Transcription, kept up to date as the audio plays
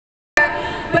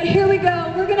But here we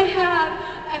go. We're going to have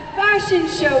a fashion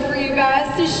show for you guys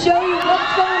to show you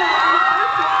what's going on.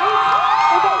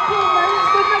 We've got cool merch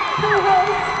with my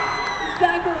co-host,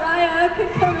 Zachariah,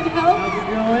 could come and help. How's it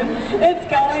going? It's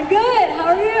going good. How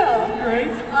are you?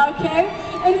 Great. Okay.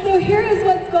 And so here is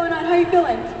what's going on. How are you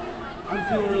feeling? I'm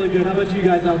feeling really good. How about you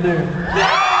guys out there?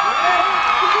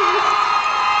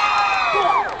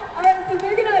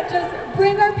 Just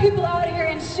bring our people out here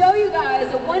and show you guys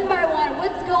one by one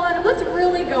what's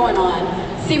really going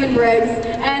on, Stephen Briggs,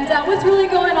 and what's really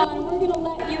going on. We're gonna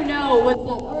let you know what's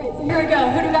up. All right, so here we go.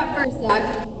 Who do we got first,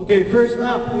 Zach? Okay, first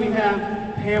up we have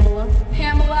Pamela.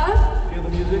 Pamela. Feel the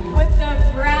music? With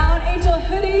the brown angel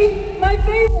hoodie, my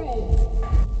favorite.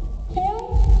 Pam?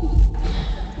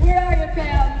 Where are you,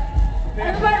 Pam?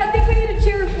 Everybody, I think we need to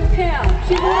cheer for Pam.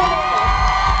 She's a little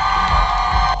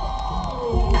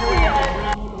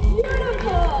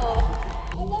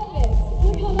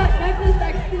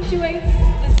accentuates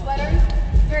the sweater.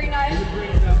 Very nice. It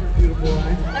brings out her beautiful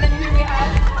eye. And then here we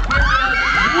have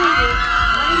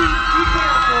Ladies, be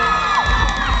careful.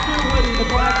 The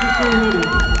black Christina hoodie.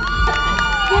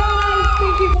 Very nice,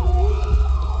 thank you guys.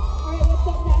 Alright, what's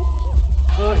up next?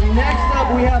 Next up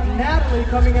we have Natalie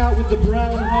coming out with the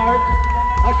brown heart,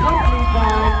 accompanied by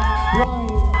Brian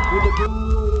with the blue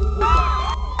hoodie. Very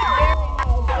nice.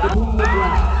 The blue and the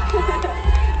black.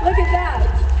 Look at that.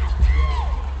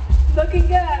 Looking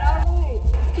good, alright.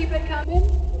 Let's keep it coming.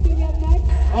 Who do we have next?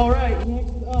 Alright,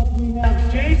 next up we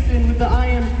have Jason with the I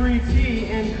Am Free Tea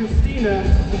and Christina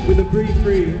with the Free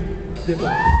Free zip up. Woo!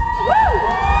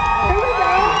 Here we go.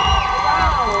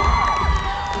 Wow.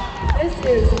 This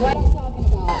is what I'm talking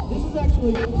about. This is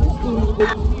actually Kristin with the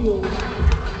teal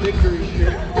victory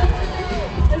shirt.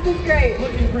 This is great.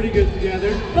 Looking pretty good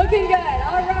together. Looking good,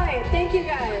 alright. Thank you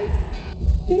guys.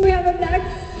 Who do we have up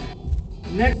next?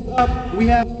 Next up, we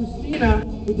have Christina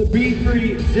with the Be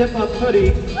Free Zip Up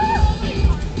hoodie. Here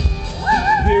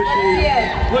she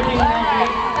is, looking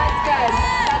happy. That's good.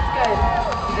 That's good.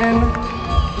 And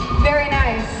very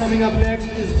nice. Coming up next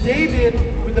is David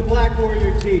with the Black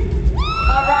Warrior tee.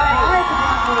 All right.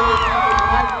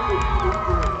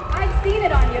 I've seen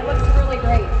it on you. It looks really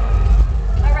great.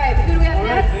 All right. Who do we have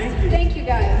next? Thank you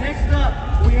guys. Next up,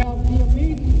 we have the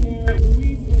amazing pair,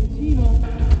 Louise and Tina,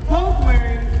 both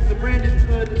wearing the branded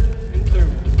hood and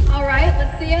thermal. All right,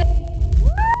 let's see it.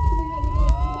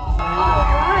 All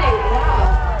right,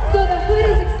 wow. So the hood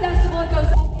is accessible, it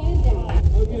goes up and down.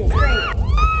 Okay. Great.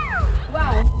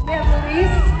 Wow, we have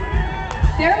Louise.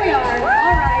 There we are,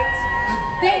 all right.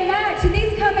 They match, and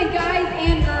these come in guys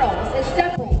and girls. It's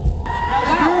separate. Now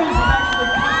the girls is actually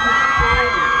custom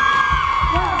ladies.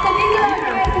 Wow, so these are our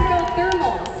guys and girl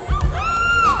thermals.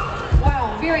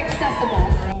 Wow, very accessible.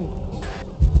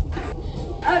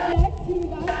 Up next, who do we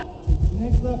got?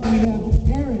 Next up, we have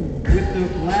Erin with the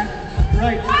black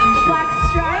stripes t-shirt. Black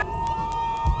stripes.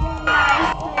 Very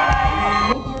nice, very nice.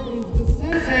 And with her is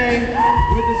Vicente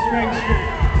with the string shirt.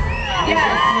 Yes,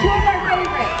 two of our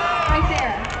favorites, right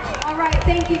there. All right,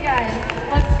 thank you guys.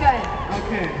 Looks good.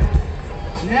 Okay.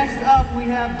 Next up, we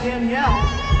have Danielle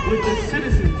with the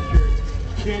Citizens shirt.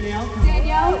 Danielle?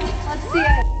 Danielle, let's see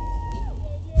it.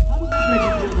 How does this make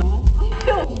you feel, Dawn? I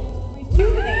feel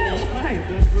rejuvenated. Right,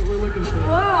 that's what we're looking for.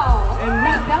 Wow, And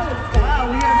that looks good.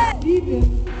 wow, we have Stephen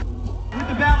with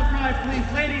the battle cry, please.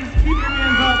 Ladies, keep your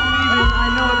hands up, Stephen. I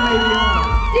know it may be hard.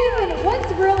 Stephen,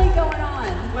 what's really going on?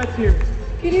 Let's hear it.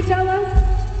 Can you tell us?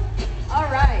 All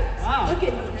right. Wow.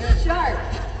 Looking sharp.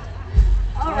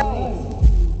 All right.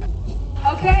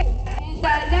 Okay,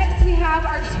 and next we have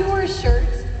our tour shirt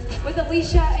with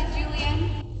Alicia and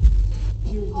Julian.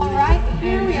 All right,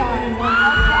 here we are. Okay. Wow,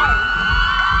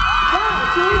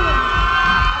 Julian.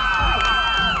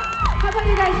 How about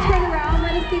you guys turn around?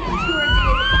 Let us see the tour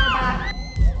dates in the back.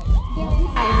 Very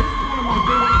nice.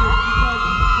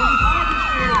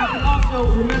 You can also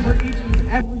remember each and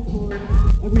every tour,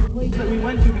 every place that we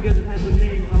went to because it has a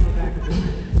name on the back of it.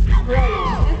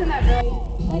 Brilliant. Isn't that brilliant?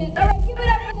 It is. All right, give it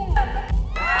up for them.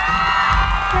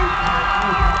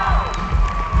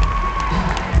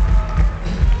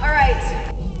 All right.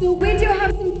 So we do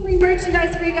have some free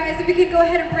merchandise for you guys. If you could go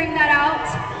ahead and bring that out.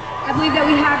 I believe that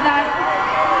we have that.